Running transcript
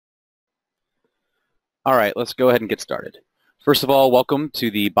All right, let's go ahead and get started. First of all, welcome to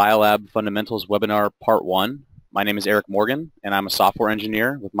the BioLab Fundamentals webinar Part 1. My name is Eric Morgan, and I'm a software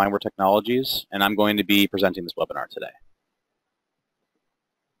engineer with MindWare Technologies, and I'm going to be presenting this webinar today.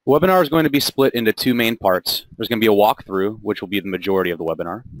 The webinar is going to be split into two main parts. There's going to be a walkthrough, which will be the majority of the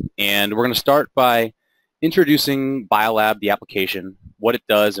webinar, and we're going to start by introducing BioLab, the application, what it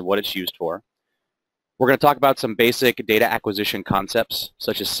does and what it's used for. We're going to talk about some basic data acquisition concepts,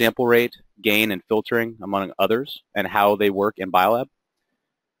 such as sample rate, gain, and filtering, among others, and how they work in BioLab.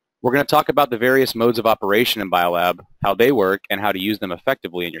 We're going to talk about the various modes of operation in BioLab, how they work, and how to use them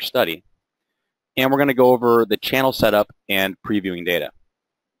effectively in your study. And we're going to go over the channel setup and previewing data.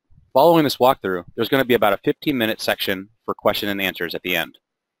 Following this walkthrough, there's going to be about a 15-minute section for question and answers at the end.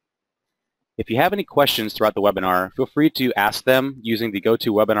 If you have any questions throughout the webinar, feel free to ask them using the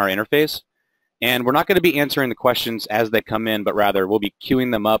GoToWebinar interface. And we're not going to be answering the questions as they come in, but rather we'll be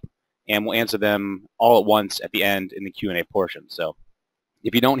queuing them up and we'll answer them all at once at the end in the Q&A portion. So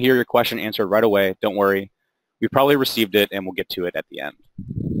if you don't hear your question answered right away, don't worry. We probably received it and we'll get to it at the end.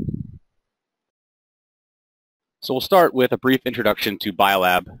 So we'll start with a brief introduction to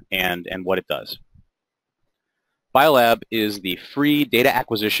BioLab and what it does. BioLab is the free data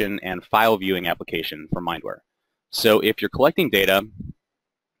acquisition and file viewing application for MindWare. So if you're collecting data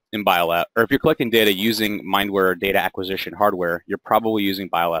in BioLab, or if you're collecting data using MindWare data acquisition hardware, you're probably using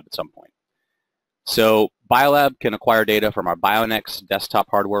BioLab at some point. So BioLab can acquire data from our BioNex desktop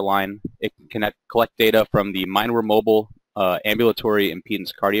hardware line. It can collect data from the MindWare mobile ambulatory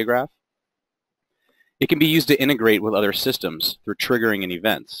impedance cardiograph. It can be used to integrate with other systems through triggering and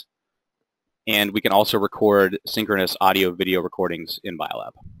events. And we can also record synchronous audio-video recordings in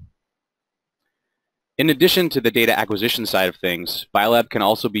BioLab. In addition to the data acquisition side of things, BioLab can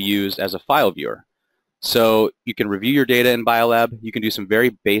also be used as a file viewer. So you can review your data in BioLab. You can do some very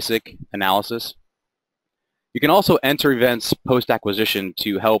basic analysis. You can also enter events post-acquisition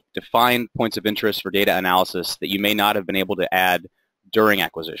to help define points of interest for data analysis that you may not have been able to add during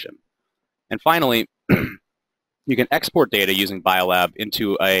acquisition. And finally, you can export data using BioLab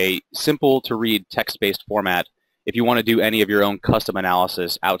into a simple-to-read text-based format if you want to do any of your own custom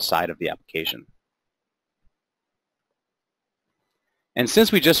analysis outside of the application. And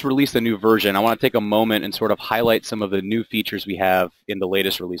since we just released a new version, I want to take a moment and sort of highlight some of the new features we have in the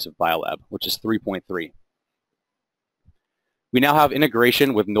latest release of BioLab, which is 3.3. We now have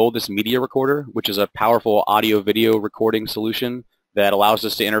integration with Noldis Media Recorder, which is a powerful audio-video recording solution that allows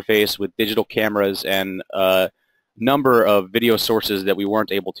us to interface with digital cameras and a number of video sources that we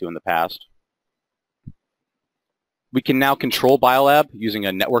weren't able to in the past. We can now control BioLab using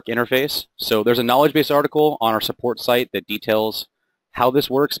a network interface. So there's a knowledge base article on our support site that details how this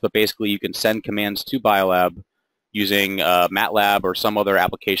works, but basically you can send commands to BioLab using MATLAB or some other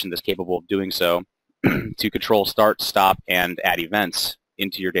application that's capable of doing so to control start, stop, and add events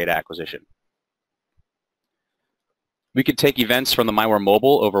into your data acquisition. We could take events from the MindWare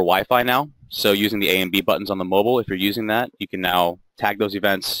mobile over Wi-Fi now. So using the A and B buttons on the mobile, if you're using that, you can now tag those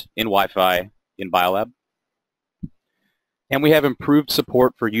events in Wi-Fi in BioLab. And we have improved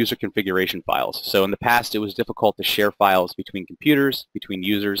support for user configuration files. So in the past, it was difficult to share files between computers, between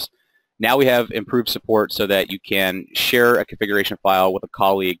users. Now we have improved support so that you can share a configuration file with a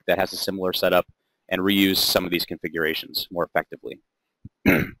colleague that has a similar setup and reuse some of these configurations more effectively.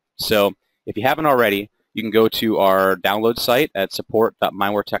 So if you haven't already, you can go to our download site at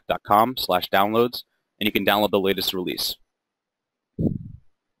support.mindwaretech.com/downloads, and you can download the latest release.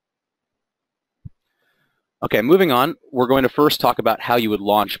 Okay, moving on, we're going to first talk about how you would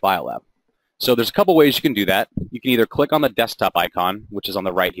launch BioLab. So there's a couple ways you can do that. You can either click on the desktop icon, which is on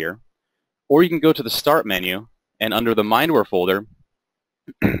the right here, or you can go to the Start menu, and under the MindWare folder,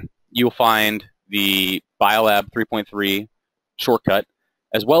 you'll find the BioLab 3.3 shortcut,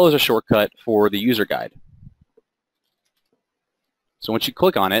 as well as a shortcut for the user guide. So once you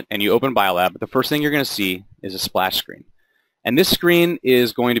click on it and you open BioLab, the first thing you're going to see is a splash screen. And this screen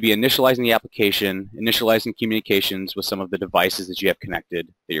is going to be initializing the application, initializing communications with some of the devices that you have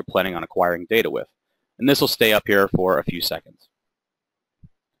connected that you're planning on acquiring data with. And this will stay up here for a few seconds.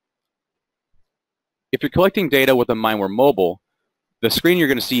 If you're collecting data with a MindWare mobile, the screen you're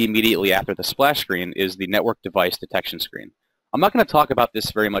going to see immediately after the splash screen is the network device detection screen. I'm not going to talk about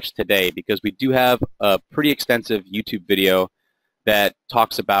this very much today because we do have a pretty extensive YouTube video that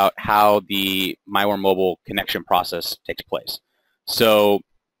talks about how the MindWare mobile connection process takes place. So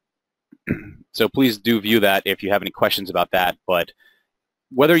please do view that if you have any questions about that. But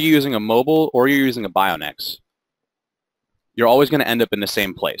whether you're using a mobile or you're using a BioNex, you're always going to end up in the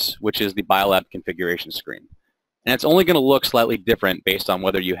same place, which is the BioLab configuration screen. And it's only going to look slightly different based on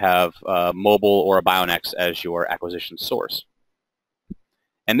whether you have mobile or a BioNex as your acquisition source.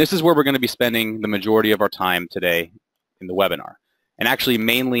 And this is where we're going to be spending the majority of our time today in the webinar, and actually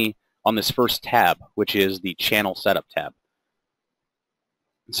mainly on this first tab, which is the Channel Setup tab.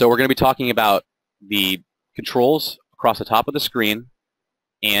 So we're going to be talking about the controls across the top of the screen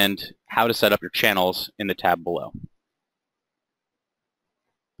and how to set up your channels in the tab below. And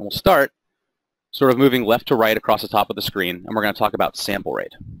we'll start sort of moving left to right across the top of the screen, and we're going to talk about sample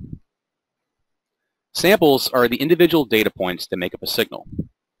rate. Samples are the individual data points that make up a signal.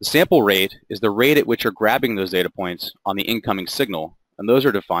 The sample rate is the rate at which you're grabbing those data points on the incoming signal, and those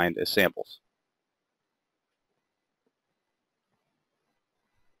are defined as samples.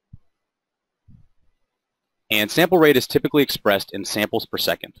 And sample rate is typically expressed in samples per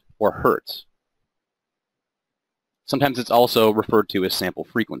second, or hertz. Sometimes it's also referred to as sample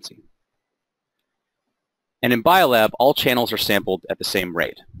frequency. And in BioLab, all channels are sampled at the same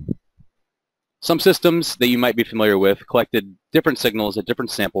rate. Some systems that you might be familiar with collected different signals at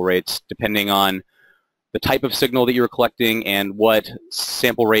different sample rates depending on the type of signal that you were collecting and what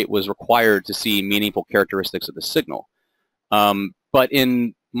sample rate was required to see meaningful characteristics of the signal. But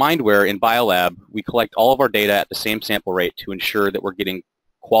in MindWare, in BioLab, we collect all of our data at the same sample rate to ensure that we're getting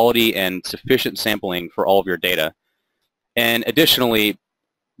quality and sufficient sampling for all of your data. And additionally,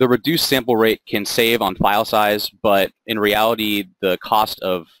 the reduced sample rate can save on file size, but in reality, the cost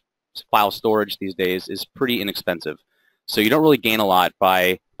of file storage these days is pretty inexpensive. So you don't really gain a lot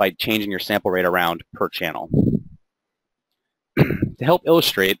by changing your sample rate around per channel. To help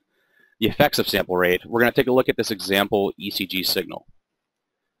illustrate the effects of sample rate, we're going to take a look at this example ECG signal.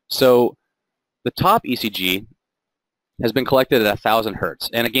 So the top ECG has been collected at 1,000 hertz.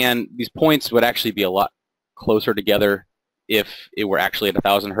 And again, these points would actually be a lot closer together if it were actually at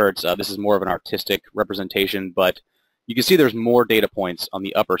 1,000 hertz. This is more of an artistic representation, but you can see there's more data points on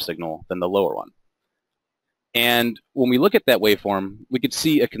the upper signal than the lower one. And when we look at that waveform, we could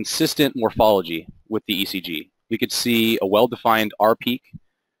see a consistent morphology with the ECG. We could see a well-defined R peak,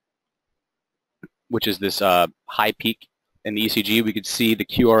 which is this high peak in the ECG. We could see the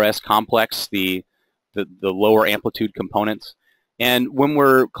QRS complex, the lower amplitude components. And when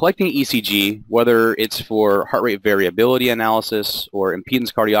we're collecting ECG, whether it's for heart rate variability analysis or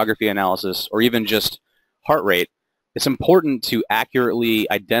impedance cardiography analysis or even just heart rate, it's important to accurately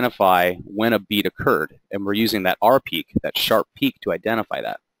identify when a beat occurred, and we're using that R peak, that sharp peak, to identify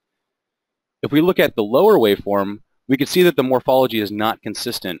that. If we look at the lower waveform, we can see that the morphology is not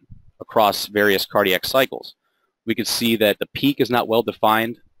consistent across various cardiac cycles. We can see that the peak is not well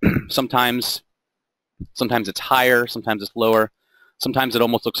defined. Sometimes it's higher, sometimes it's lower, sometimes it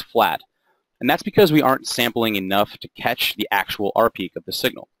almost looks flat. And that's because we aren't sampling enough to catch the actual R peak of the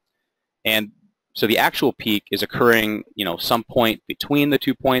signal. And so the actual peak is occurring, some point between the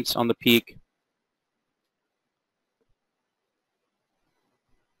 2 points on the peak.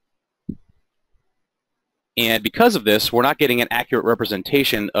 And because of this, we're not getting an accurate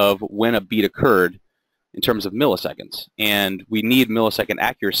representation of when a beat occurred in terms of milliseconds. And we need millisecond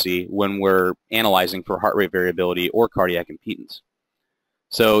accuracy when we're analyzing for heart rate variability or cardiac impedance.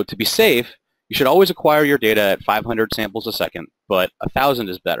 So to be safe, you should always acquire your data at 500 samples a second, but 1,000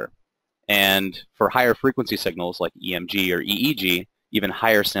 is better. And for higher frequency signals like EMG or EEG, even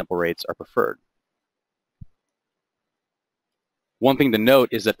higher sample rates are preferred. One thing to note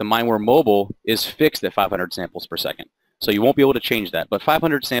is that the MindWare Mobile is fixed at 500 samples per second. So you won't be able to change that. But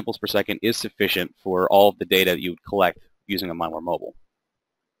 500 samples per second is sufficient for all of the data that you would collect using a MindWare Mobile.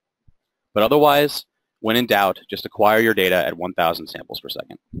 But otherwise, when in doubt, just acquire your data at 1,000 samples per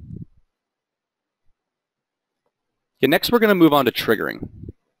second. Okay, next we're going to move on to triggering.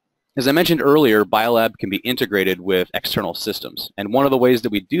 As I mentioned earlier, BioLab can be integrated with external systems, and one of the ways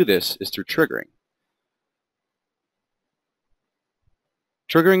that we do this is through triggering.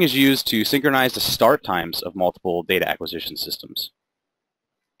 Triggering is used to synchronize the start times of multiple data acquisition systems.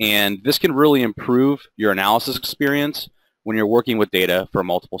 And this can really improve your analysis experience when you're working with data from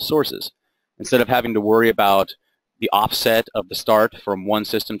multiple sources. Instead of having to worry about the offset of the start from one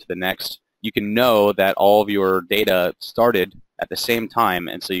system to the next, you can know that all of your data started at the same time,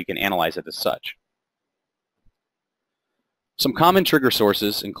 and so you can analyze it as such. Some common trigger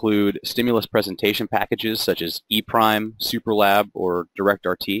sources include stimulus presentation packages such as ePrime, SuperLab, or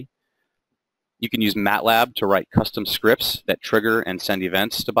DirectRT. You can use MATLAB to write custom scripts that trigger and send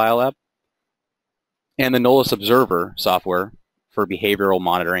events to BioLab. And the Nolus Observer software for behavioral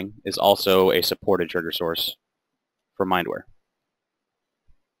monitoring is also a supported trigger source for MindWare.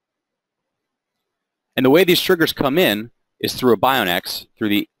 And the way these triggers come in is through a BioNex, through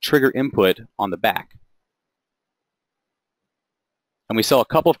the trigger input on the back. And we sell a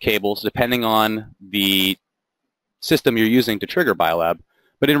couple of cables depending on the system you're using to trigger BioLab.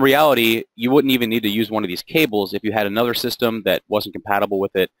 But in reality, you wouldn't even need to use one of these cables. If you had another system that wasn't compatible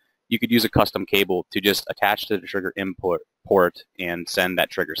with it, you could use a custom cable to just attach to the trigger input port and send that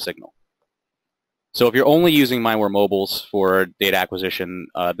trigger signal. So if you're only using MindWare mobiles for data acquisition,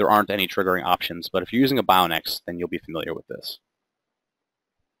 there aren't any triggering options. But if you're using a BioNex, then you'll be familiar with this.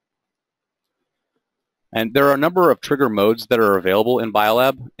 And there are a number of trigger modes that are available in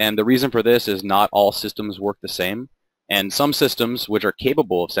BioLab, and the reason for this is not all systems work the same, and some systems which are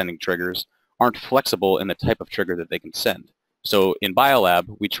capable of sending triggers aren't flexible in the type of trigger that they can send. So in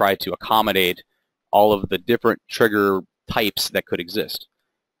BioLab, we try to accommodate all of the different trigger types that could exist.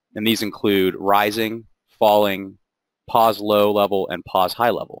 And these include rising, falling, pause low level, and pause high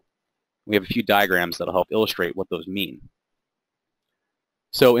level. We have a few diagrams that will help illustrate what those mean.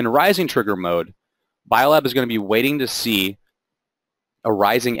 So in rising trigger mode, BioLab is going to be waiting to see a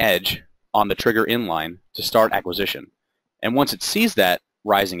rising edge on the trigger inline to start acquisition. And once it sees that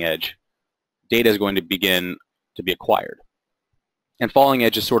rising edge, data is going to begin to be acquired. And falling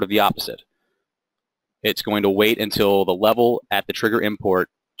edge is sort of the opposite. It's going to wait until the level at the trigger import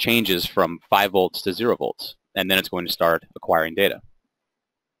changes from 5 volts to 0 volts, and then it's going to start acquiring data.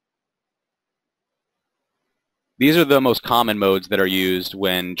 These are the most common modes that are used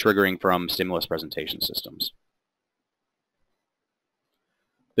when triggering from stimulus presentation systems.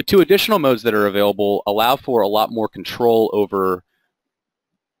 The 2 additional modes that are available allow for a lot more control over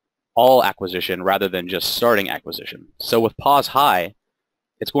all acquisition rather than just starting acquisition. So with pause high,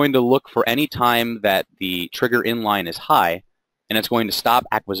 it's going to look for any time that the trigger inline is high, and it's going to stop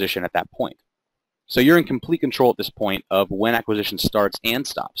acquisition at that point. So you're in complete control at this point of when acquisition starts and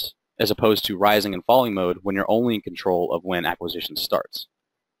stops, as opposed to rising and falling mode when you're only in control of when acquisition starts.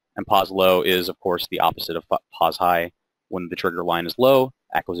 And pause low is, of course, the opposite of pause high. When the trigger line is low,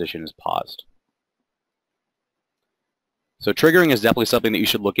 acquisition is paused. So triggering is definitely something that you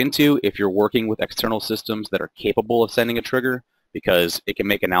should look into if you're working with external systems that are capable of sending a trigger, because it can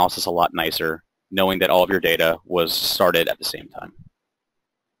make analysis a lot nicer knowing that all of your data was started at the same time.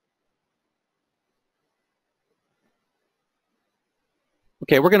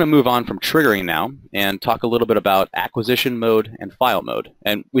 Okay, we're going to move on from triggering now and talk a little bit about acquisition mode and file mode.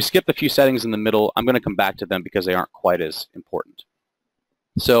 And we skipped a few settings in the middle. I'm going to come back to them because they aren't quite as important.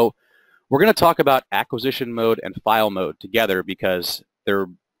 So we're going to talk about acquisition mode and file mode together because they're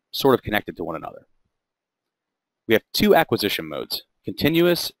sort of connected to one another. We have 2 acquisition modes,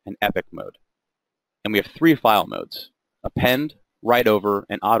 continuous and epic mode. And we have 3 file modes, append, write over,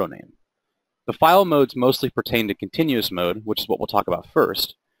 and auto name. The file modes mostly pertain to continuous mode, which is what we'll talk about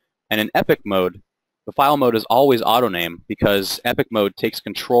first. And in epic mode, the file mode is always auto name because epic mode takes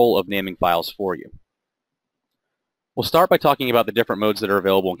control of naming files for you. We'll start by talking about the different modes that are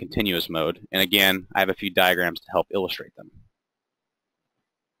available in continuous mode. And again, I have a few diagrams to help illustrate them.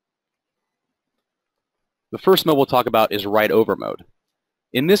 The first mode we'll talk about is write over mode.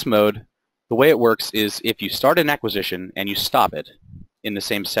 In this mode, the way it works is if you start an acquisition and you stop it in the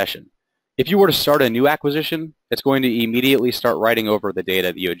same session. If you were to start a new acquisition, it's going to immediately start writing over the data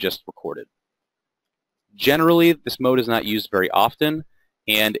that you had just recorded. Generally, this mode is not used very often,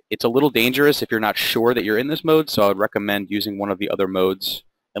 and it's a little dangerous if you're not sure that you're in this mode, so I would recommend using one of the other modes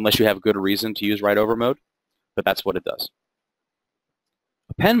unless you have good reason to use write over mode, but that's what it does.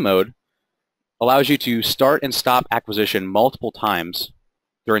 Append mode allows you to start and stop acquisition multiple times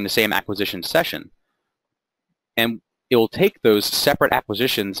during the same acquisition session, and it will take those separate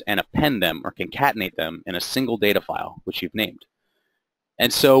acquisitions and append them or concatenate them in a single data file, which you've named.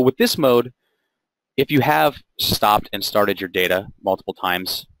 And so with this mode, if you have stopped and started your data multiple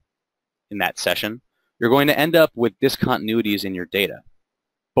times in that session, you're going to end up with discontinuities in your data.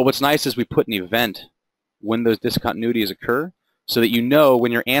 But what's nice is we put an event when those discontinuities occur so that you know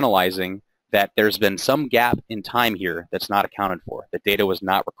when you're analyzing that there's been some gap in time here that's not accounted for, that data was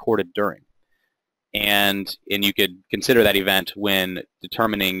not recorded during. And you could consider that event when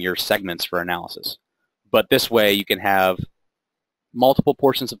determining your segments for analysis. But this way you can have multiple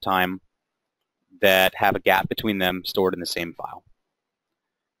portions of time that have a gap between them stored in the same file.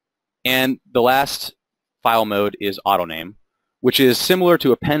 And the last file mode is auto name, which is similar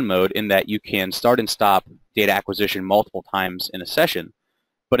to append mode in that you can start and stop data acquisition multiple times in a session.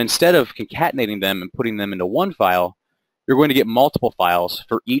 But instead of concatenating them and putting them into one file, you're going to get multiple files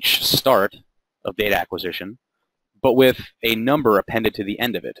for each start of data acquisition, but with a number appended to the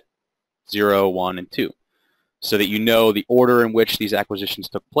end of it, 0, 1, and 2, so that you know the order in which these acquisitions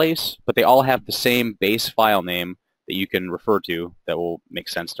took place, but they all have the same base file name that you can refer to that will make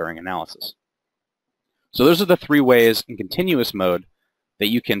sense during analysis. So those are the 3 ways in continuous mode that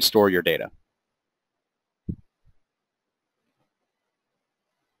you can store your data.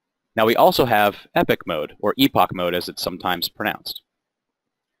 Now we also have epoch mode, or epoch mode as it's sometimes pronounced.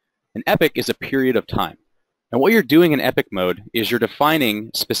 An epoch is a period of time. And what you're doing in epoch mode is you're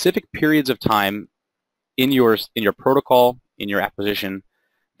defining specific periods of time in your protocol, in your acquisition,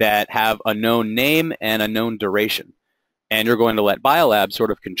 that have a known name and a known duration. And you're going to let BioLab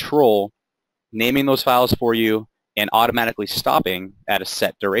sort of control naming those files for you and automatically stopping at a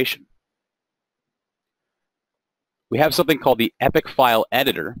set duration. We have something called the epoch file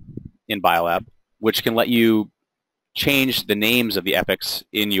editor in BioLab, which can let you change the names of the epochs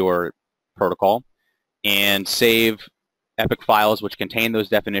in your protocol and save epoch files which contain those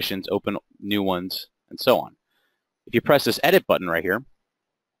definitions, open new ones, and so on. If you press this edit button right here,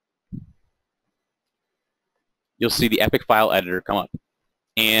 you'll see the epoch file editor come up.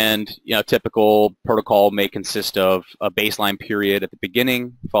 And typical protocol may consist of a baseline period at the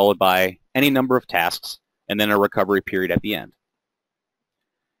beginning, followed by any number of tasks, and then a recovery period at the end.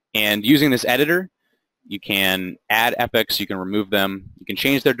 And using this editor, you can add epochs, you can remove them, you can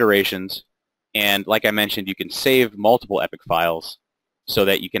change their durations, and like I mentioned, you can save multiple epoch files so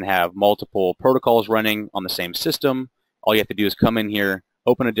that you can have multiple protocols running on the same system. All you have to do is come in here,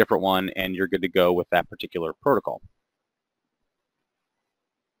 open a different one, and you're good to go with that particular protocol.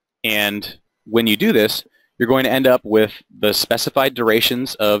 And when you do this, you're going to end up with the specified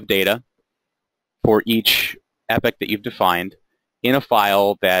durations of data for each epoch that you've defined in a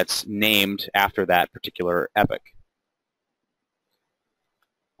file that's named after that particular epoch.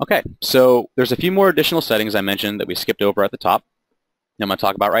 Okay, so there's a few more additional settings I mentioned that we skipped over at the top that I'm going to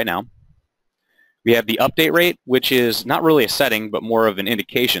talk about right now. We have the update rate, which is not really a setting, but more of an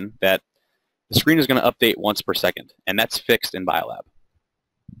indication that the screen is going to update once per second, and that's fixed in BioLab.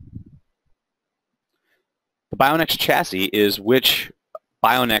 The BioNex chassis is which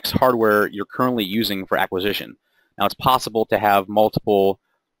BioNex hardware you're currently using for acquisition. Now, it's possible to have multiple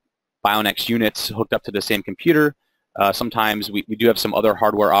BioNex units hooked up to the same computer. Sometimes we do have some other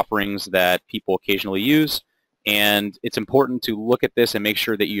hardware offerings that people occasionally use, and it's important to look at this and make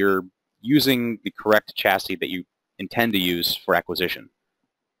sure that you're using the correct chassis that you intend to use for acquisition.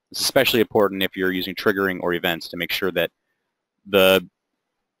 It's especially important if you're using triggering or events to make sure that the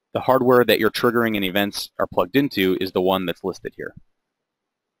hardware that you're triggering and events are plugged into is the one that's listed here.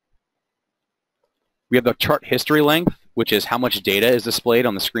 We have the chart history length, which is how much data is displayed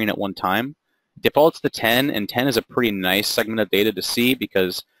on the screen at one time. Defaults to 10, and 10 is a pretty nice segment of data to see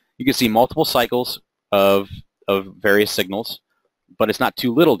because you can see multiple cycles of various signals, but it's not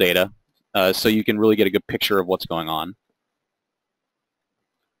too little data, so you can really get a good picture of what's going on.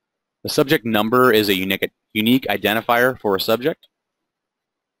 The subject number is a unique identifier for a subject.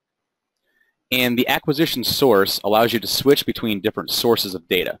 And the acquisition source allows you to switch between different sources of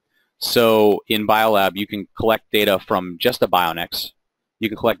data. So in BioLab, you can collect data from just a BioNex. You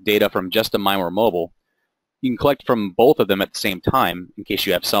can collect data from just a MindWare Mobile. You can collect from both of them at the same time in case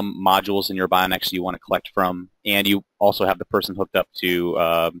you have some modules in your BioNex you want to collect from, and you also have the person hooked up to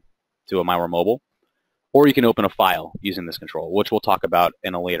a MindWare Mobile. Or you can open a file using this control, which we'll talk about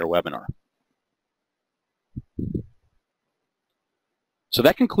in a later webinar. So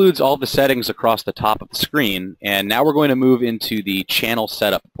that concludes all the settings across the top of the screen, and now we're going to move into the channel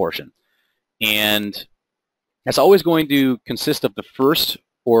setup portion. And that's always going to consist of the first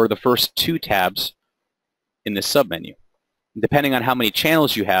or the first two tabs in this submenu. Depending on how many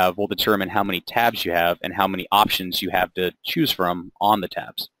channels you have will determine how many tabs you have and how many options you have to choose from on the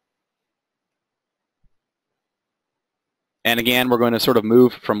tabs. And again, we're going to sort of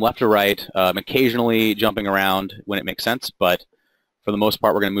move from left to right, occasionally jumping around when it makes sense, but for the most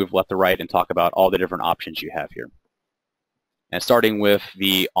part, we're going to move left to right and talk about all the different options you have here. And starting with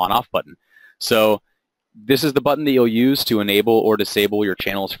the on-off button. So this is the button that you'll use to enable or disable your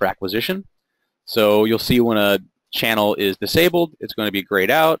channels for acquisition. So you'll see when a channel is disabled, it's going to be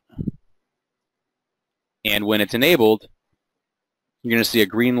grayed out. And when it's enabled, you're going to see a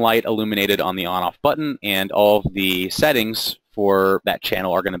green light illuminated on the on-off button, and all of the settings for that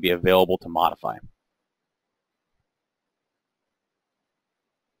channel are going to be available to modify.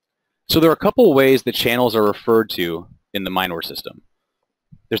 So there are a couple of ways that channels are referred to in the MindWare system.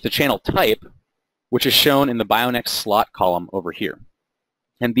 There's the channel type, which is shown in the BioNex slot column over here.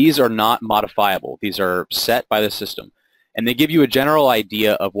 And these are not modifiable. These are set by the system. And they give you a general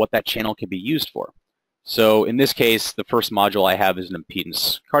idea of what that channel can be used for. So in this case, the first module I have is an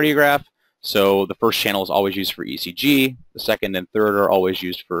impedance cardiograph. So the first channel is always used for ECG. The second and third are always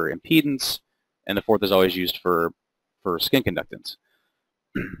used for impedance. And the fourth is always used for skin conductance.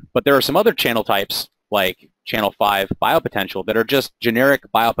 But there are some other channel types like channel 5 biopotential that are just generic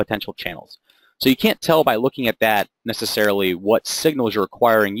biopotential channels. So you can't tell by looking at that necessarily what signals you're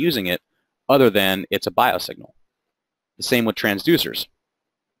acquiring using it other than it's a biosignal. The same with transducers.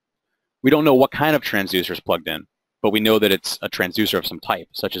 We don't know what kind of transducer is plugged in, but we know that it's a transducer of some type,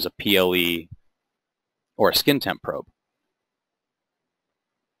 such as a PLE or a skin temp probe.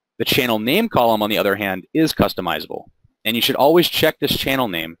 The channel name column, on the other hand, is customizable. And you should always check this channel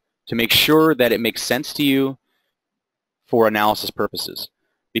name to make sure that it makes sense to you for analysis purposes.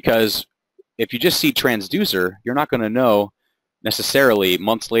 Because if you just see transducer, you're not going to know necessarily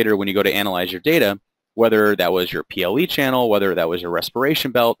months later when you go to analyze your data whether that was your PLE channel, whether that was your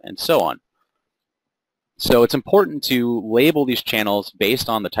respiration belt, and so on. So it's important to label these channels based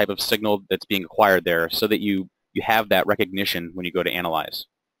on the type of signal that's being acquired there so that you have that recognition when you go to analyze.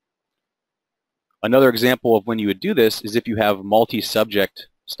 Another example of when you would do this is if you have multi-subject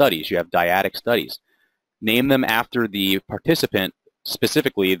studies, you have dyadic studies. Name them after the participant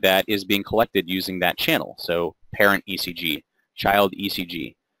specifically that is being collected using that channel. So parent ECG, child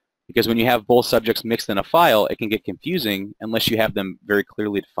ECG. Because when you have both subjects mixed in a file, it can get confusing unless you have them very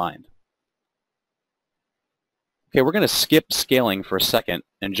clearly defined. Okay, we're going to skip scaling for a second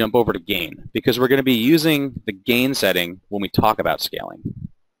and jump over to gain, because we're going to be using the gain setting when we talk about scaling.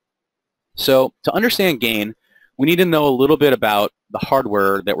 So to understand gain, we need to know a little bit about the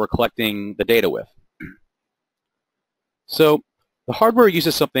hardware that we're collecting the data with. So the hardware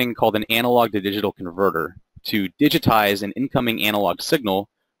uses something called an analog to digital converter to digitize an incoming analog signal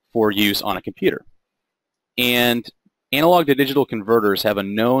for use on a computer. And analog to digital converters have a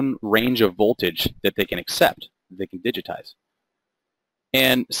known range of voltage that they can accept, they can digitize.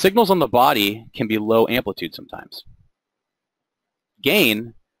 And signals on the body can be low amplitude sometimes.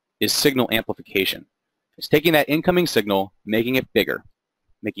 Gain is signal amplification. It's taking that incoming signal, making it bigger,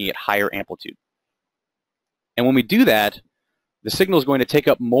 making it higher amplitude. And when we do that, the signal is going to take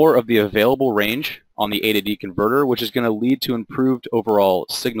up more of the available range on the A to D converter, which is going to lead to improved overall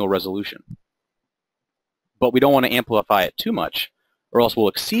signal resolution. But we don't want to amplify it too much, or else we'll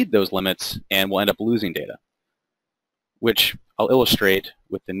exceed those limits and we'll end up losing data, which I'll illustrate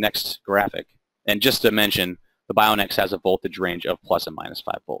with the next graphic. And just to mention, the BioNex has a voltage range of plus and minus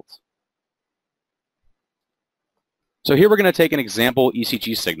 5 volts. So here we're going to take an example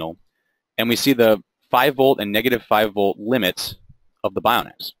ECG signal, and we see the 5 volt and negative 5 volt limits of the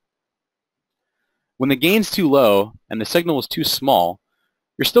BioNex. When the gain's too low and the signal is too small,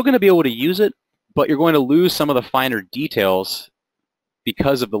 you're still going to be able to use it, but you're going to lose some of the finer details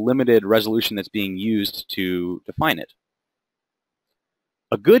because of the limited resolution that's being used to define it.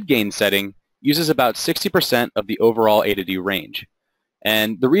 A good gain setting uses about 60% of the overall A to D range.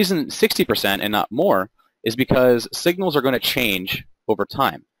 And the reason 60% and not more is because signals are going to change over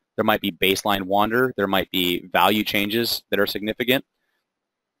time. There might be baseline wander, there might be value changes that are significant,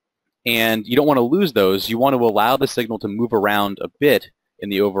 and you don't want to lose those. You want to allow the signal to move around a bit in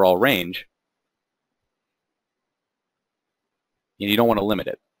the overall range, and you don't want to limit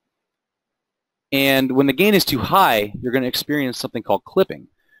it. And when the gain is too high, you're going to experience something called clipping,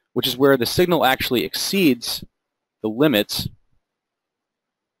 which is where the signal actually exceeds the limits,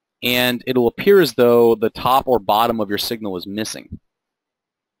 and it'll appear as though the top or bottom of your signal is missing.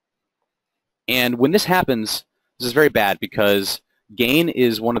 And when this happens, this is very bad because gain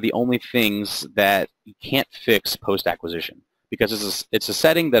is one of the only things that you can't fix post-acquisition, because it's a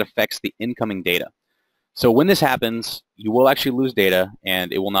setting that affects the incoming data. So when this happens, you will actually lose data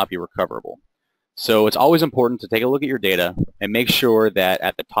and it will not be recoverable. So it's always important to take a look at your data and make sure that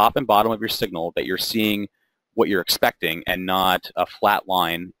at the top and bottom of your signal that you're seeing what you're expecting and not a flat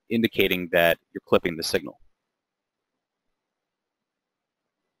line indicating that you're clipping the signal.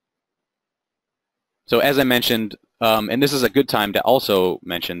 So as I mentioned, and this is a good time to also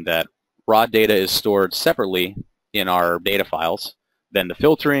mention that raw data is stored separately in our data files, then the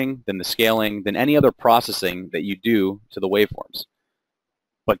filtering, then the scaling, then any other processing that you do to the waveforms.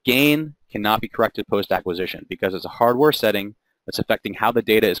 But gain cannot be corrected post-acquisition because it's a hardware setting that's affecting how the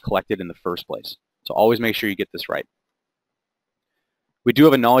data is collected in the first place. So always make sure you get this right. We do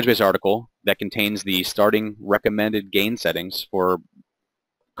have a knowledge base article that contains the starting recommended gain settings for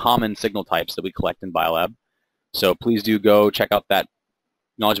common signal types that we collect in BioLab. So please do go check out that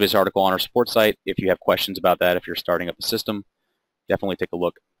knowledge base article on our support site. If you have questions about that, if you're starting up a system, definitely take a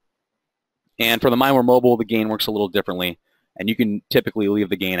look. And for the MindWare Mobile, the gain works a little differently, and you can typically leave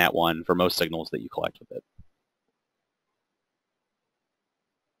the gain at 1 for most signals that you collect with it.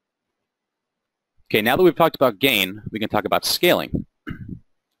 Okay, now that we've talked about gain, we can talk about scaling.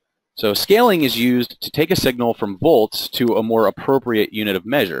 So scaling is used to take a signal from volts to a more appropriate unit of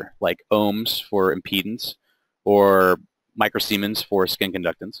measure, like ohms for impedance or microsiemens for skin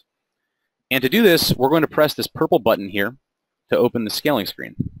conductance. And to do this, we're going to press this purple button here to open the scaling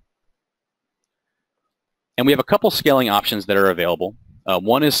screen. And we have a couple scaling options that are available.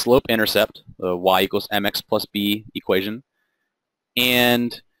 One is slope-intercept, the y equals mx plus b equation.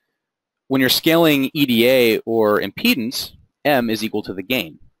 And when you're scaling EDA or impedance, m is equal to the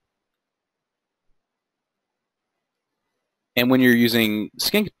gain. And when you're using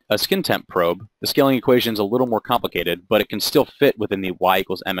a skin temp probe, the scaling equation is a little more complicated, but it can still fit within the y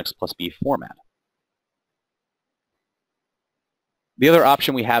equals mx plus b format. The other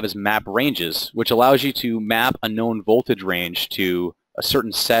option we have is map ranges, which allows you to map a known voltage range to a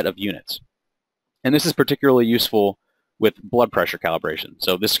certain set of units. And this is particularly useful with blood pressure calibration.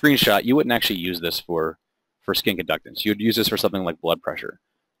 So this screenshot, you wouldn't actually use this for skin conductance. You would use this for something like blood pressure.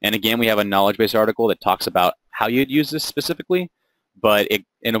 And again, we have a knowledge base article that talks about how you'd use this specifically, but it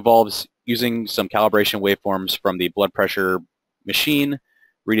involves using some calibration waveforms from the blood pressure machine,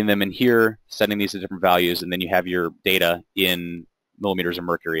 reading them in here, setting these to different values, and then you have your data in millimeters of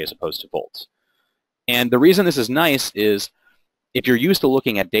mercury as opposed to volts. And the reason this is nice is if you're used to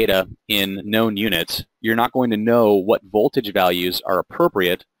looking at data in known units, you're not going to know what voltage values are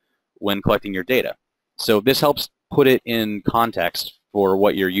appropriate when collecting your data. So this helps put it in context for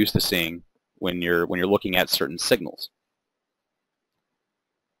what you're used to seeing when you're looking at certain signals.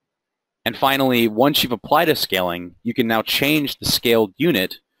 And finally, once you've applied a scaling, you can now change the scaled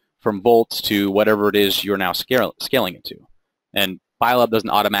unit from volts to whatever it is you're now scaling it to. And BioLab doesn't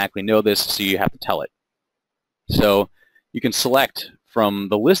automatically know this, so you have to tell it. So you can select from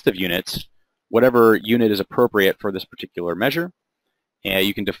the list of units whatever unit is appropriate for this particular measure. And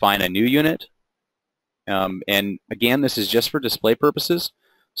you can define a new unit. And again, this is just for display purposes.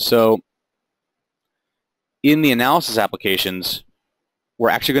 So in the analysis applications, we're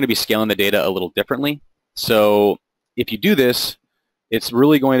actually going to be scaling the data a little differently. So if you do this, it's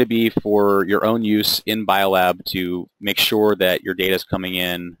really going to be for your own use in BioLab to make sure that your data is coming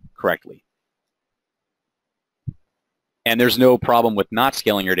in correctly. And there's no problem with not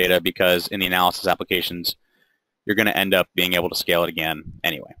scaling your data because in the analysis applications, you're going to end up being able to scale it again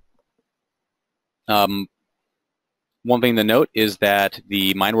anyway. One thing to note is that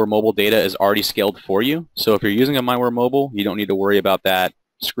the MindWare mobile data is already scaled for you. So if you're using a MindWare mobile, you don't need to worry about that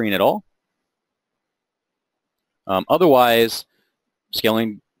screen at all. Otherwise,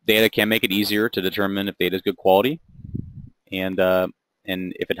 scaling data can make it easier to determine if data is good quality. And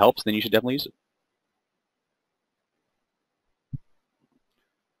if it helps, then you should definitely use it.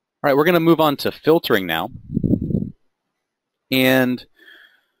 All right, we're going to move on to filtering now. And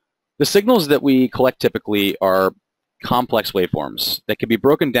the signals that we collect typically are complex waveforms that can be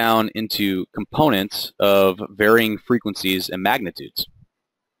broken down into components of varying frequencies and magnitudes.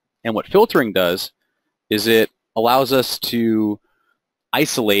 And what filtering does is it allows us to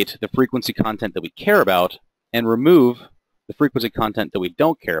isolate the frequency content that we care about and remove the frequency content that we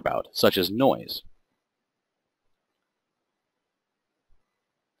don't care about, such as noise.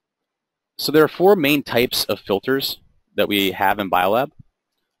 So there are four main types of filters that we have in BioLab: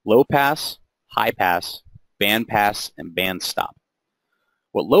 low pass, high pass, band pass, and band stop.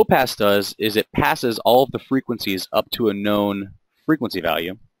 What low pass does is it passes all of the frequencies up to a known frequency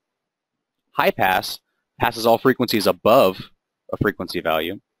value. High pass passes all frequencies above a frequency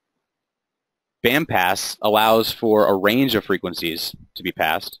value. Band pass allows for a range of frequencies to be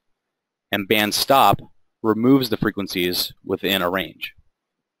passed. And band stop removes the frequencies within a range.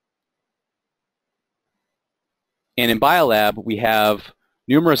 And in BioLab, we have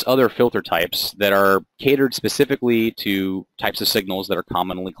numerous other filter types that are catered specifically to types of signals that are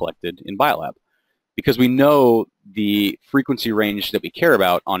commonly collected in BioLab. Because we know the frequency range that we care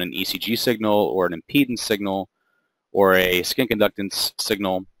about on an ECG signal or an impedance signal or a skin conductance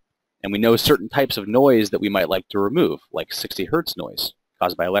signal, and we know certain types of noise that we might like to remove, like 60 hertz noise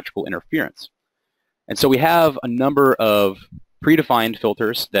caused by electrical interference. And so we have a number of predefined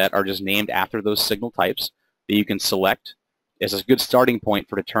filters that are just named after those signal types that you can select as a good starting point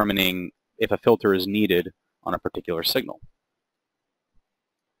for determining if a filter is needed on a particular signal.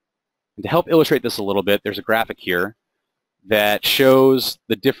 And to help illustrate this a little bit, there's a graphic here that shows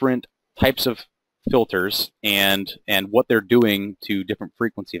the different types of filters and what they're doing to different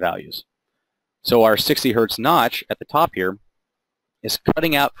frequency values. So our 60 hertz notch at the top here is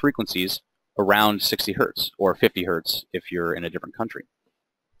cutting out frequencies around 60 hertz, or 50 hertz if you're in a different country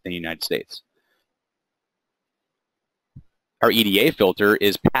in the United States. Our EDA filter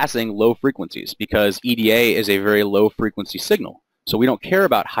is passing low frequencies because EDA is a very low frequency signal. So we don't care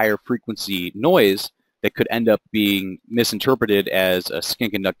about higher frequency noise that could end up being misinterpreted as a skin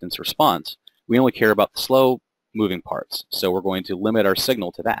conductance response. We only care about the slow moving parts. So we're going to limit our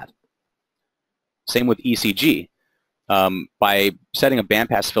signal to that. Same with ECG. By setting a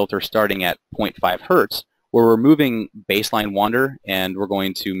bandpass filter starting at 0.5 hertz, we're removing baseline wander, and we're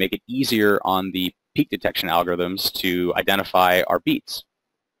going to make it easier on the peak detection algorithms to identify our beats.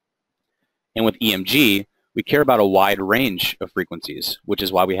 And with EMG, we care about a wide range of frequencies, which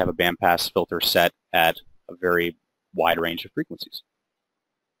is why we have a bandpass filter set at a very wide range of frequencies.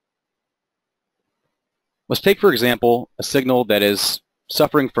 Let's take, for example, a signal that is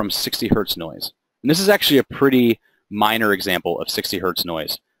suffering from 60 hertz noise. And this is actually a pretty minor example of 60 hertz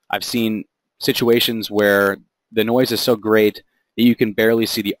noise. I've seen situations where the noise is so great that you can barely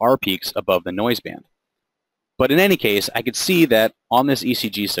see the R peaks above the noise band. But in any case, I could see that on this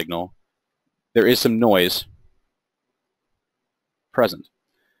ECG signal, there is some noise present.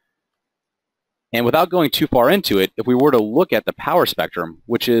 And without going too far into it, if we were to look at the power spectrum,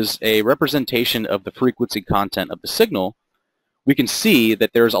 which is a representation of the frequency content of the signal, we can see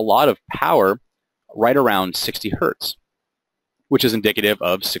that there's a lot of power right around 60 hertz, which is indicative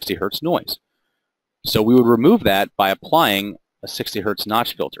of 60 hertz noise. So we would remove that by applying a 60 hertz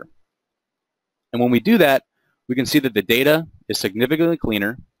notch filter. And when we do that, we can see that the data is significantly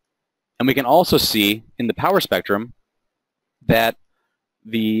cleaner, and we can also see in the power spectrum that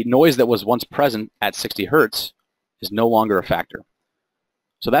the noise that was once present at 60 hertz is no longer a factor.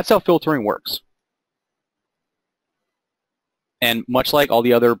 So that's how filtering works. And much like all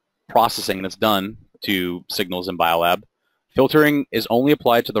the other processing that's done to signals in BioLab, filtering is only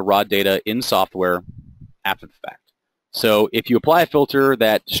applied to the raw data in software after the fact. So if you apply a filter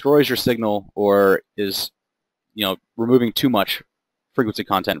that destroys your signal or is, removing too much frequency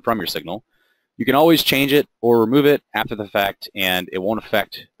content from your signal, you can always change it or remove it after the fact, and it won't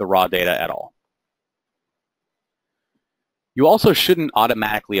affect the raw data at all. You also shouldn't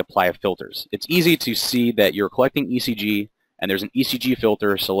automatically apply filters. It's easy to see that you're collecting ECG and there's an ECG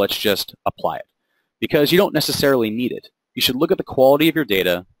filter, so let's just apply it. Because you don't necessarily need it. You should look at the quality of your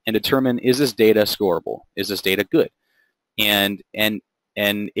data and determine, is this data scoreable? Is this data good? And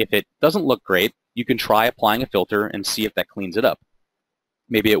if it doesn't look great, you can try applying a filter and see if that cleans it up.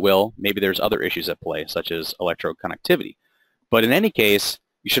 Maybe it will. Maybe there's other issues at play, such as electrode conductivity. But in any case,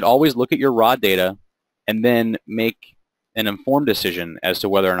 you should always look at your raw data and then make an informed decision as to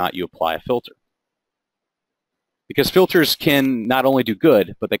whether or not you apply a filter. Because filters can not only do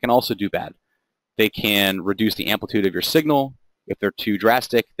good, but they can also do bad. They can reduce the amplitude of your signal. If they're too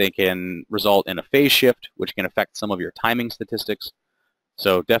drastic, they can result in a phase shift, which can affect some of your timing statistics.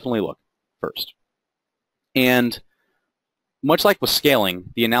 So definitely look first. And much like with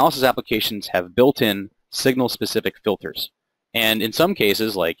scaling, the analysis applications have built-in signal-specific filters. And in some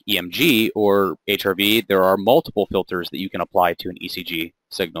cases, like EMG or HRV, there are multiple filters that you can apply to an ECG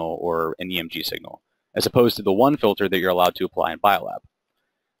signal or an EMG signal, as opposed to the one filter that you're allowed to apply in BioLab.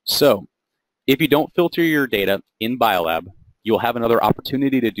 So if you don't filter your data in BioLab, you'll have another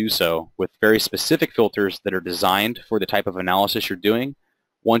opportunity to do so with very specific filters that are designed for the type of analysis you're doing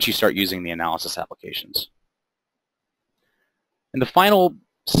once you start using the analysis applications. And the final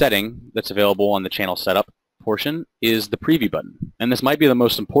setting that's available on the channel setup portion is the preview button. And this might be the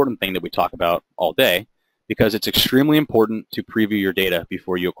most important thing that we talk about all day, because it's extremely important to preview your data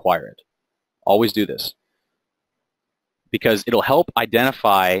before you acquire it. Always do this, because it'll help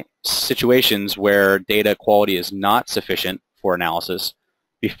identify situations where data quality is not sufficient for analysis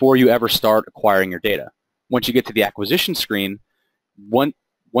before you ever start acquiring your data. Once you get to the acquisition screen, once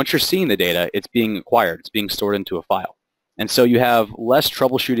you're seeing the data, it's being acquired, it's being stored into a file. And so you have less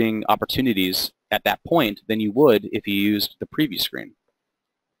troubleshooting opportunities at that point than you would if you used the preview screen.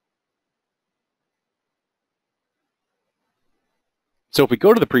 So if we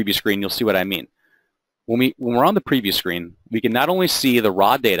go to the preview screen, you'll see what I mean. When we're on the preview screen, we can not only see the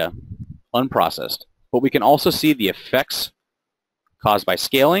raw data unprocessed, but we can also see the effects caused by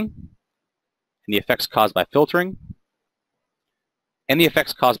scaling, and the effects caused by filtering, and the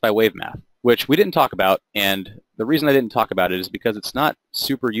effects caused by wave math, which we didn't talk about. And the reason I didn't talk about it is because it's not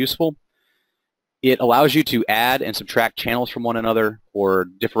super useful. It allows you to add and subtract channels from one another or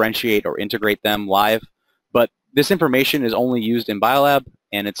differentiate or integrate them live. But this information is only used in BioLab,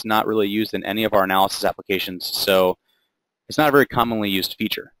 and it's not really used in any of our analysis applications. So it's not a very commonly used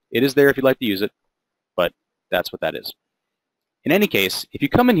feature. It is there if you'd like to use it, but that's what that is. In any case, if you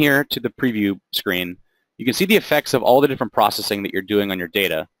come in here to the preview screen, you can see the effects of all the different processing that you're doing on your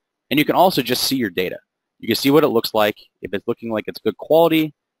data, and you can also just see your data. You can see what it looks like, if it's looking like it's good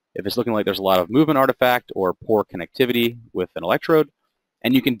quality, if it's looking like there's a lot of movement artifact or poor connectivity with an electrode,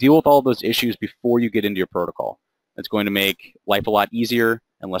 and you can deal with all those issues before you get into your protocol. It's going to make life a lot easier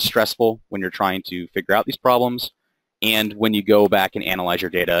and less stressful when you're trying to figure out these problems and when you go back and analyze your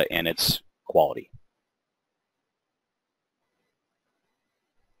data and its quality.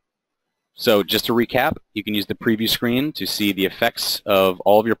 So just to recap, you can use the preview screen to see the effects of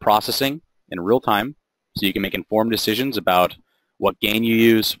all of your processing in real time, so you can make informed decisions about what gain you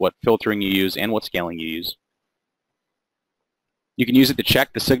use, what filtering you use, and what scaling you use. You can use it to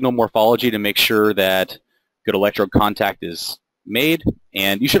check the signal morphology to make sure that good electrode contact is made,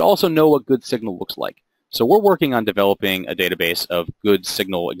 and you should also know what good signal looks like. So we're working on developing a database of good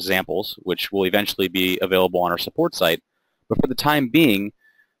signal examples, which will eventually be available on our support site. But for the time being,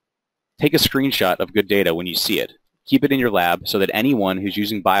 take a screenshot of good data when you see it. Keep it in your lab so that anyone who's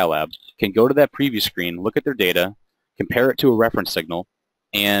using BioLab can go to that preview screen, look at their data, compare it to a reference signal,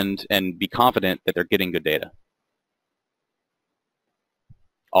 and be confident that they're getting good data.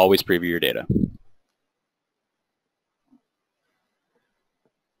 Always preview your data.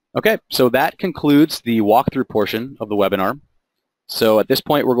 Okay, so that concludes the walkthrough portion of the webinar. So at this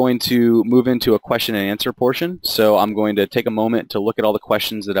point, we're going to move into a question and answer portion. So I'm going to take a moment to look at all the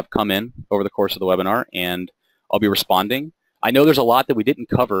questions that have come in over the course of the webinar, and I'll be responding. I know there's a lot that we didn't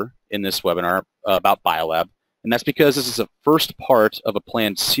cover in this webinar about BioLab, and that's because this is the first part of a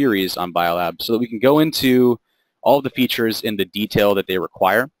planned series on BioLab so that we can go into all of the features in the detail that they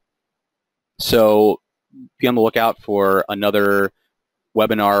require. So be on the lookout for another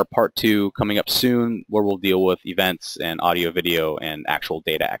webinar part 2 coming up soon, where we'll deal with events and audio, video, and actual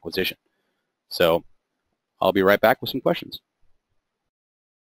data acquisition. So I'll be right back with some questions.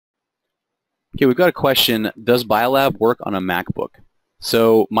 Okay, we've got a question. Does BioLab work on a MacBook?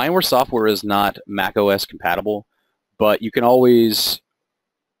 So MindWare software is not macOS compatible, but you can always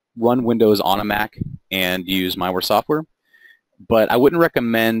run Windows on a Mac and use MindWare software. But I wouldn't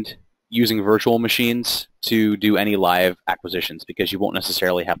recommend using virtual machines to do any live acquisitions because you won't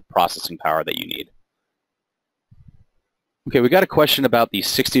necessarily have the processing power that you need. Okay, we got a question about the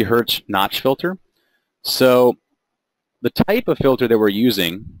 60 Hertz notch filter. So the type of filter that we're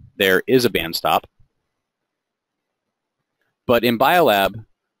using there is a band stop. But in BioLab,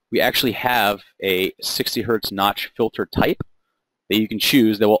 we actually have a 60 Hertz notch filter type that you can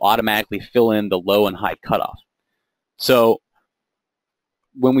choose that will automatically fill in the low and high cutoff. So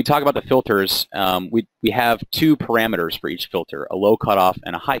when we talk about the filters, we have 2 parameters for each filter, a low cutoff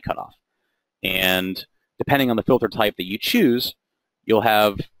and a high cutoff. And depending on the filter type that you choose, you'll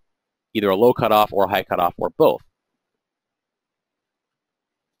have either a low cutoff or a high cutoff or both.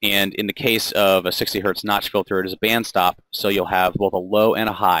 And in the case of a 60 Hertz notch filter, it is a band stop, so you'll have both a low and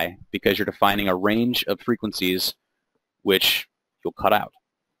a high because you're defining a range of frequencies which you'll cut out.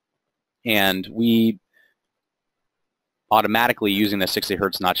 And we automatically, using the 60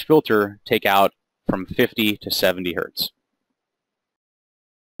 Hertz notch filter, take out from 50 to 70 Hertz.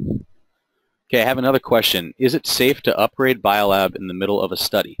 Okay, I have another question. Is it safe to upgrade BioLab in the middle of a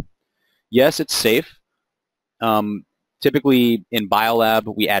study? Yes, it's safe. Typically in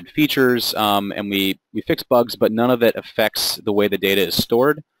BioLab, we add features and we fix bugs, but none of it affects the way the data is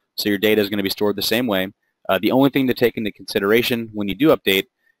stored. So your data is going to be stored the same way. The only thing to take into consideration when you do update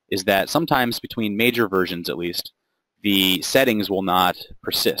is that sometimes between major versions, at least, the settings will not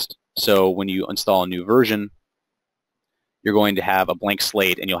persist. So when you install a new version, you're going to have a blank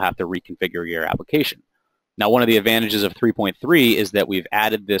slate and you'll have to reconfigure your application. Now, one of the advantages of 3.3 is that we've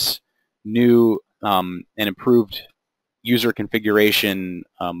added this new and improved user configuration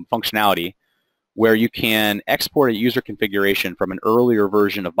functionality where you can export a user configuration from an earlier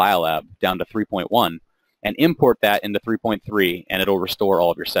version of BioLab down to 3.1 and import that into 3.3, and it'll restore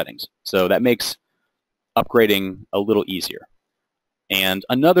all of your settings. So that makes upgrading a little easier. And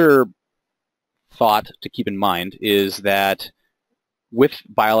another thought to keep in mind is that with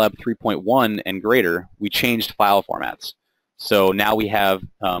BioLab 3.1 and greater, we changed file formats. So now we have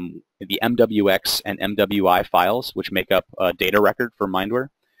the MWX and MWI files, which make up a data record for MindWare.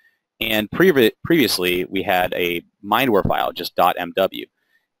 And previously, we had a MindWare file, just .mw.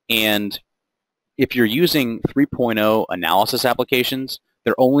 And if you're using 3.0 analysis applications,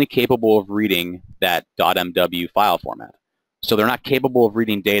 they're only capable of reading that .mw file format. So they're not capable of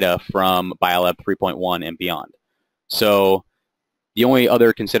reading data from BioLab 3.1 and beyond. So the only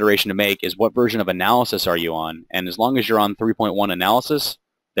other consideration to make is what version of analysis are you on? And as long as you're on 3.1 analysis,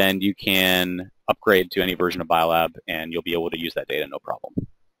 then you can upgrade to any version of BioLab and you'll be able to use that data no problem.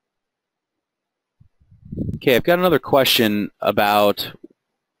 Okay, I've got another question about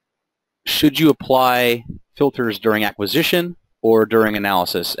should you apply filters during acquisition or during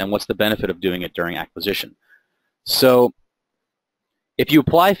analysis, and what's the benefit of doing it during acquisition. So if you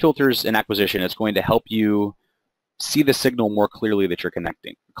apply filters in acquisition, it's going to help you see the signal more clearly that you're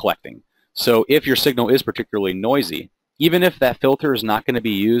collecting. So if your signal is particularly noisy, even if that filter is not going to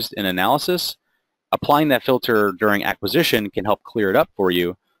be used in analysis, applying that filter during acquisition can help clear it up for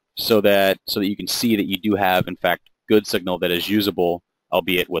you so that you can see that you do have, in fact, good signal that is usable,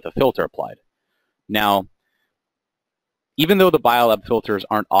 albeit with a filter applied. Now, even though the BioLab filters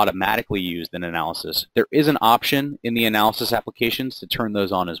aren't automatically used in analysis, there is an option in the analysis applications to turn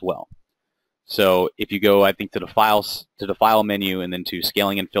those on as well. So if you go, I think, to the file menu and then to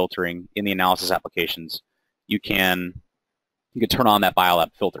scaling and filtering in the analysis applications, you can turn on that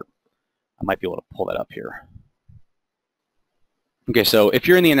BioLab filter. I might be able to pull that up here. Okay, so if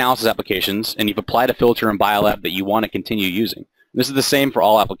you're in the analysis applications and you've applied a filter in BioLab that you want to continue using, this is the same for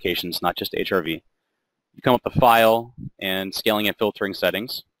all applications, not just HRV. You come up to File and Scaling and Filtering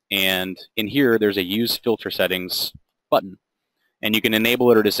Settings, and in here there's a Use Filter Settings button, and you can enable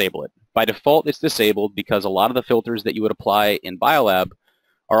it or disable it. By default, it's disabled because a lot of the filters that you would apply in BioLab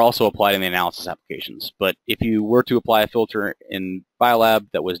are also applied in the analysis applications. But if you were to apply a filter in BioLab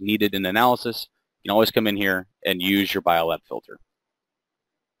that was needed in analysis, you can always come in here and use your BioLab filter.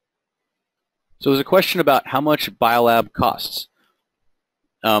 So there's a question about how much BioLab costs.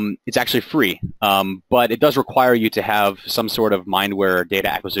 It's actually free, but it does require you to have some sort of MindWare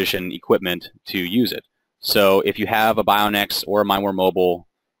data acquisition equipment to use it. So if you have a BioNex or a MindWare Mobile,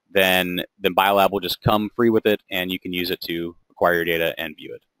 then BioLab will just come free with it, and you can use it to acquire your data and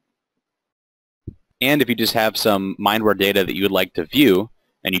view it. And if you just have some MindWare data that you would like to view,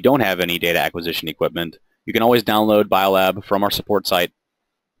 and you don't have any data acquisition equipment, you can always download BioLab from our support site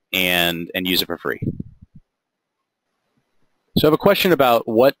and use it for free. So I have a question about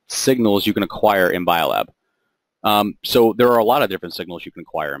what signals you can acquire in BioLab. So there are a lot of different signals you can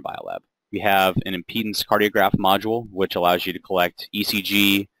acquire in BioLab. We have an impedance cardiograph module, which allows you to collect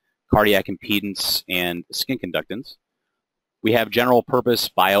ECG, cardiac impedance, and skin conductance. We have general purpose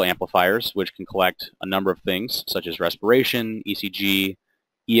bioamplifiers, which can collect a number of things, such as respiration, ECG,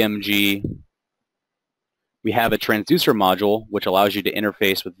 EMG. We have a transducer module, which allows you to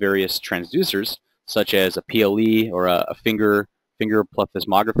interface with various transducers, such as a PLE or a finger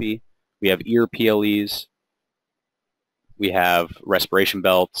plethysmography. We have ear PLEs. We have respiration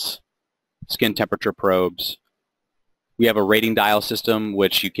belts, skin temperature probes. We have a rating dial system,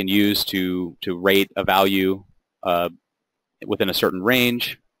 which you can use to rate a value within a certain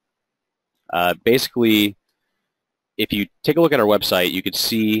range. Basically, if you take a look at our website, you could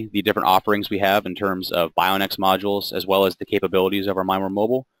see the different offerings we have in terms of BioNex modules, as well as the capabilities of our MindWare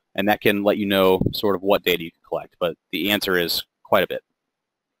Mobile, and that can let you know sort of what data you can collect, but the answer is quite a bit.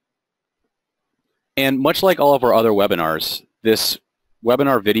 And much like all of our other webinars, this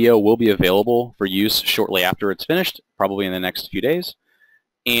webinar video will be available for use shortly after it's finished, probably in the next few days,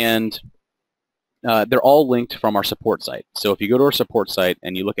 and they're all linked from our support site. So if you go to our support site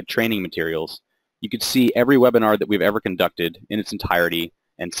and you look at training materials, you can see every webinar that we've ever conducted in its entirety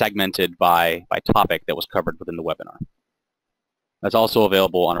and segmented by topic that was covered within the webinar. That's also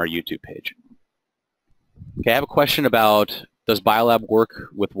available on our YouTube page. Okay, I have a question about, does BioLab work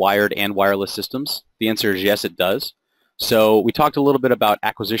with wired and wireless systems? The answer is yes, it does. So we talked a little bit about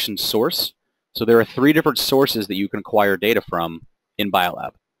acquisition source. So there are 3 different sources that you can acquire data from in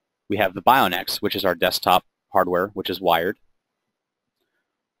BioLab. We have the BioNex, which is our desktop hardware, which is wired.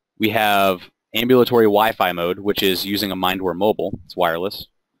 We have ambulatory Wi-Fi mode, which is using a MindWare Mobile. It's wireless.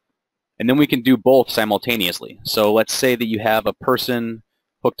 And then we can do both simultaneously. So let's say that you have a person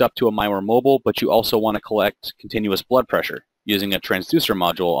hooked up to a MindWare Mobile, but you also want to collect continuous blood pressure using a transducer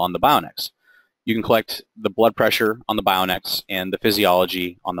module on the BioNex. You can collect the blood pressure on the BioNex and the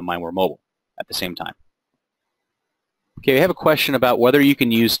physiology on the MindWare Mobile at the same time. Okay, we have a question about whether you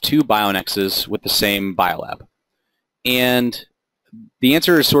can use 2 BioNexes with the same BioLab. And the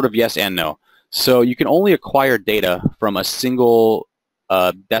answer is sort of yes and no. So you can only acquire data from a single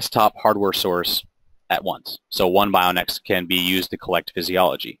desktop hardware source at once. So one BioNex can be used to collect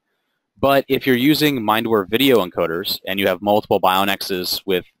physiology. But if you're using MindWare video encoders and you have multiple BioNexes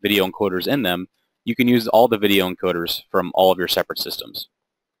with video encoders in them, you can use all the video encoders from all of your separate systems.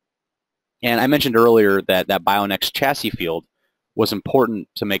 And I mentioned earlier that that BioNex chassis field was important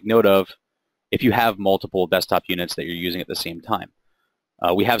to make note of if you have multiple desktop units that you're using at the same time.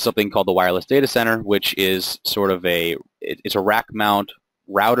 We have something called the Wireless Data Center, which is sort of it's a rack mount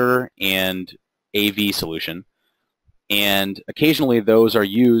router and AV solution. And occasionally those are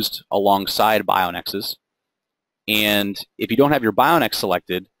used alongside BioNexes. And if you don't have your BioNex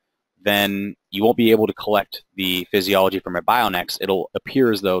selected, then you won't be able to collect the physiology from a BioNex. It'll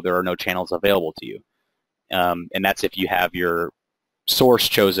appear as though there are no channels available to you. And that's if you have your source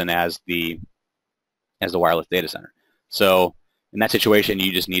chosen as the wireless data center. So in that situation,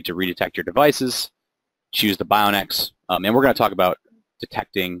 you just need to redetect your devices, choose the BioNex, and we're going to talk about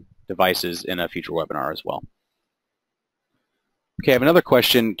detecting devices in a future webinar as well. Okay, I have another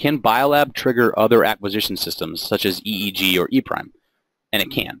question. Can BioLab trigger other acquisition systems such as EEG or E'? And it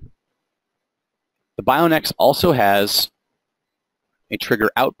can. The BioNex also has a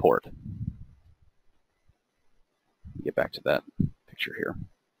trigger out port. Get back to that picture here.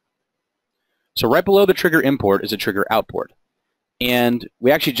 So right below the trigger import is a trigger out port. And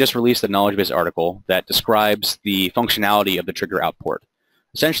we actually just released a knowledge base article that describes the functionality of the trigger out port.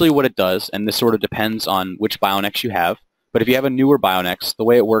 Essentially what it does, and this sort of depends on which BioNex you have, but if you have a newer BioNex, the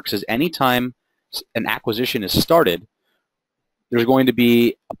way it works is anytime an acquisition is started, there's going to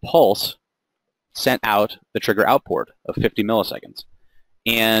be a pulse sent out the trigger out port of 50 milliseconds.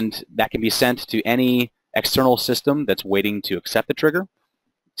 And that can be sent to any external system that's waiting to accept the trigger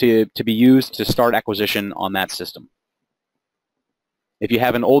to be used to start acquisition on that system. If you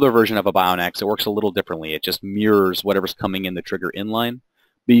have an older version of a BioNex, it works a little differently. It just mirrors whatever's coming in the trigger inline.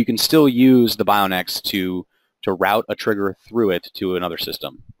 But you can still use the BioNex to route a trigger through it to another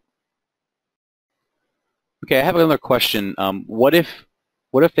system. Okay, I have another question. What if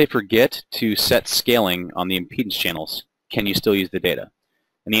they forget to set scaling on the impedance channels? Can you still use the data?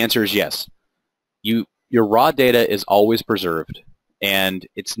 And the answer is yes. Your raw data is always preserved, and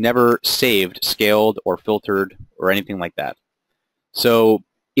it's never saved, scaled, or filtered, or anything like that. So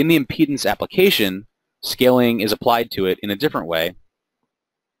in the impedance application, scaling is applied to it in a different way,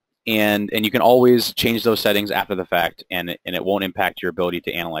 and you can always change those settings after the fact, and it won't impact your ability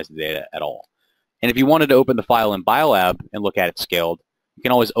to analyze the data at all. And if you wanted to open the file in BioLab and look at it scaled, you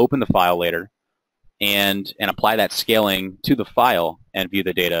can always open the file later and apply that scaling to the file and view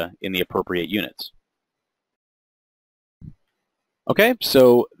the data in the appropriate units. Okay,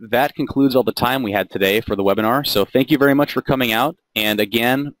 so that concludes all the time we had today for the webinar. So thank you very much for coming out. And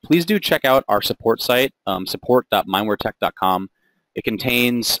again, please do check out our support site, support.mindwaretech.com. It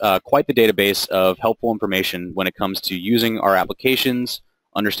contains quite the database of helpful information when it comes to using our applications,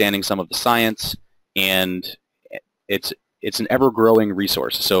 understanding some of the science, and it's an ever-growing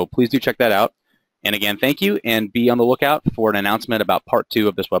resource. So please do check that out. And again, thank you, and be on the lookout for an announcement about part 2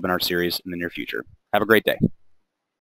 of this webinar series in the near future. Have a great day.